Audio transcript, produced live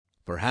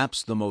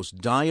Perhaps the most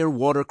dire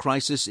water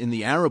crisis in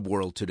the Arab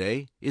world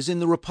today is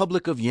in the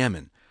Republic of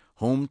Yemen,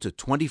 home to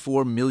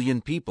 24 million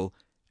people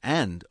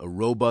and a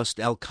robust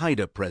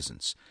al-Qaeda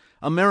presence.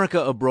 America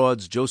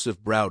Abroad's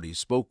Joseph Browdy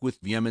spoke with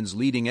Yemen's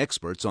leading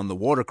experts on the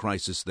water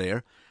crisis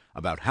there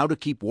about how to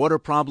keep water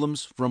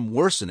problems from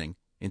worsening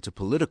into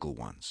political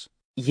ones.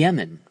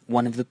 Yemen,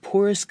 one of the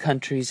poorest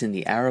countries in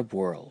the Arab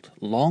world,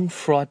 long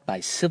fraught by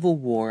civil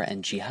war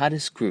and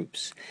jihadist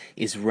groups,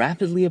 is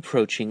rapidly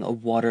approaching a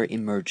water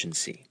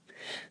emergency.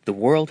 The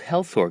World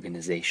Health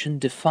Organization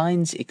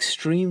defines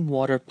extreme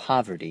water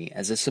poverty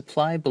as a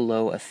supply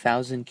below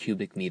 1,000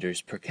 cubic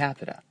meters per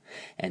capita.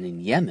 And in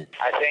Yemen,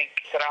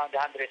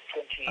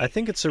 I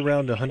think it's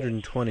around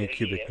 120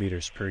 cubic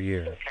meters per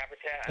year.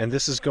 And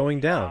this is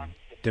going down,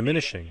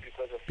 diminishing,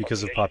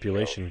 because of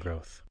population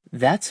growth.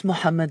 That's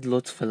Mohammed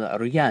Lutf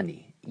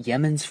al-Aryani,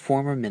 Yemen's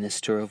former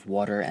Minister of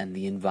Water and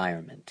the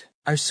Environment.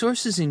 Our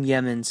sources in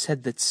Yemen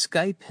said that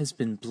Skype has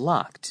been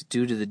blocked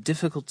due to the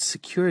difficult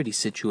security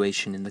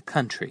situation in the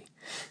country.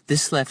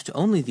 This left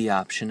only the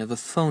option of a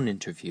phone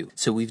interview,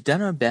 so we've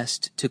done our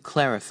best to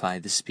clarify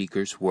the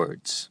speaker's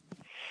words.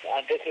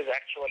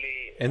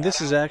 And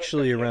this is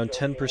actually around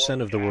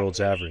 10% of the world's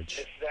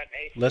average.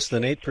 Less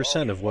than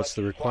 8% of what's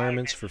the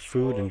requirements for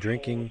food and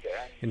drinking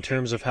in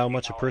terms of how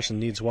much a person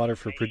needs water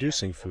for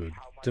producing food,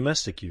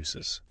 domestic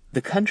uses.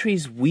 The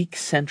country's weak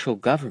central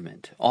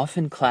government,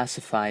 often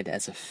classified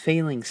as a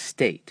failing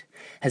state,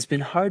 has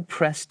been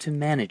hard-pressed to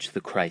manage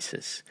the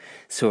crisis.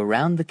 So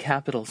around the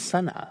capital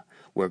Sana'a,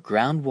 where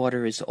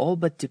groundwater is all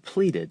but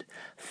depleted,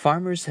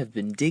 farmers have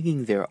been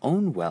digging their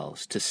own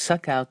wells to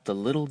suck out the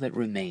little that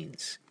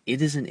remains.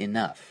 It isn't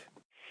enough.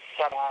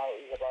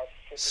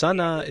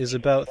 Sana'a is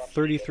about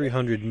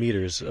 3,300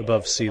 meters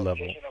above sea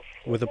level,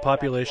 with a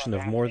population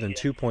of more than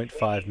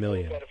 2.5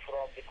 million.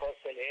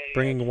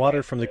 Bringing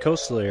water from the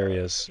coastal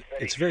areas,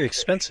 it's very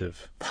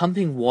expensive.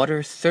 Pumping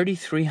water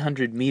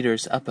 3,300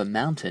 meters up a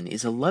mountain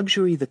is a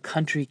luxury the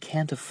country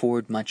can't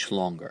afford much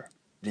longer.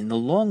 In the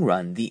long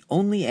run, the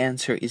only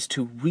answer is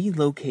to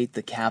relocate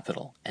the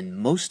capital and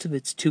most of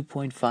its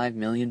 2.5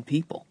 million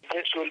people.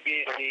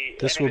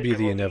 This will be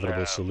the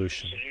inevitable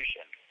solution.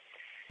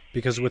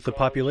 Because with the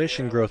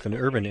population growth in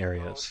urban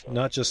areas,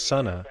 not just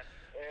Sana'a,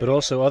 but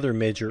also other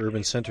major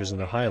urban centers in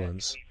the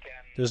highlands,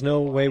 there's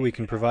no way we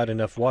can provide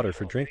enough water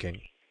for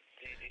drinking.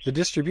 The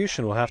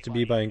distribution will have to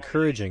be by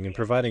encouraging and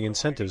providing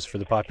incentives for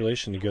the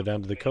population to go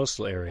down to the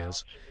coastal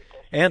areas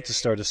and to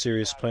start a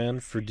serious plan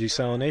for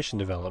desalination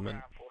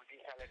development.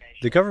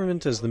 The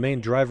government is the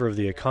main driver of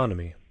the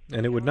economy,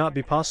 and it would not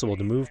be possible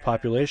to move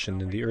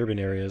population in the urban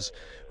areas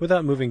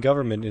without moving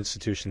government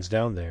institutions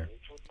down there.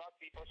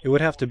 It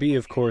would have to be,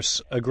 of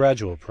course, a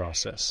gradual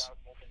process.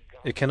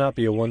 It cannot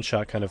be a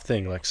one-shot kind of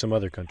thing like some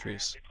other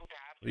countries.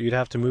 You'd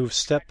have to move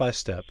step by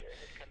step,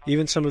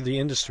 even some of the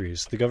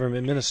industries, the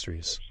government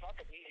ministries.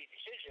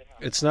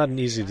 It's not an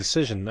easy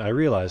decision, I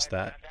realize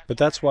that, but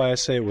that's why I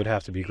say it would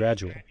have to be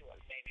gradual.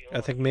 I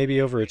think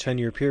maybe over a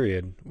 10-year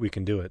period, we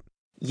can do it.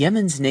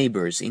 Yemen's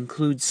neighbors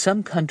include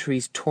some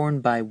countries torn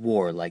by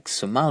war like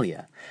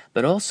Somalia,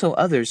 but also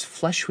others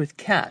flush with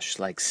cash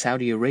like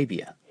Saudi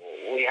Arabia.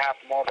 We have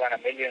more than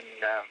 1 million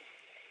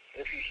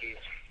refugees.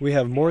 We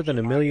have more than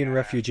 1 million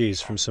refugees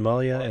from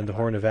Somalia and the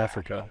Horn of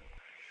Africa,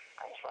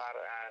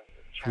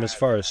 from as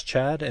far as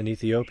Chad and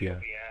Ethiopia,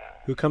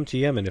 who come to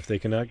Yemen if they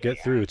cannot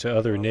get through to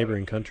other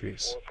neighboring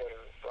countries.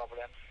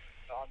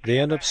 They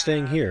end up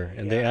staying here,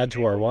 and they add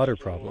to our water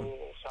problem.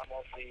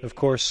 Of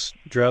course,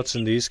 droughts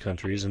in these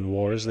countries and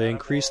wars, they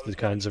increase the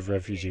kinds of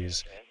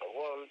refugees.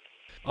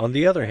 On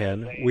the other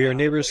hand, we are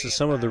neighbors to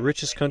some of the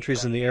richest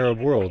countries in the Arab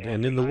world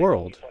and in the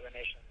world.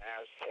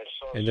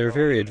 And they're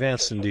very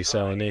advanced in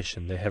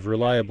desalination. They have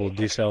reliable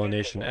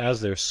desalination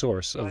as their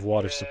source of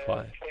water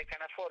supply.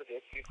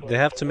 They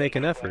have to make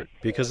an effort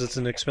because it's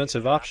an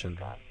expensive option,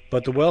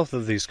 but the wealth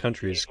of these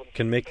countries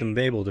can make them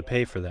able to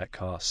pay for that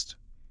cost.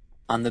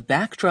 On the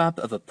backdrop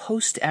of a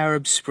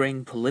post-Arab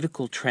Spring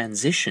political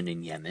transition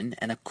in Yemen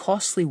and a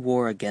costly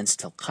war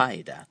against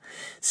al-Qaeda,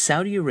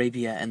 Saudi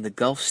Arabia and the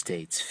Gulf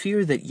states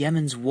fear that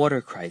Yemen's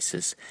water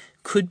crisis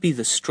could be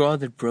the straw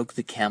that broke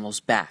the camel's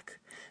back,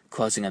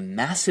 causing a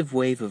massive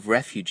wave of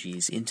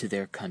refugees into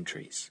their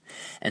countries.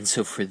 And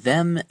so for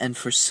them and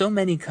for so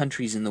many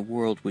countries in the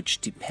world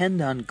which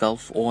depend on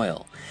Gulf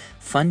oil,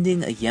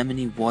 funding a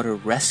Yemeni water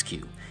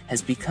rescue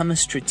has become a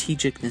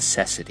strategic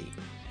necessity.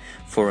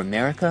 For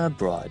America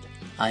Abroad,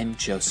 I'm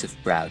Joseph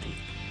Browdy.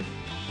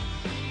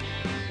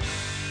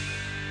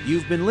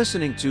 You've been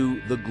listening to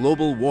The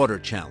Global Water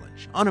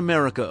Challenge on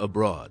America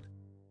Abroad.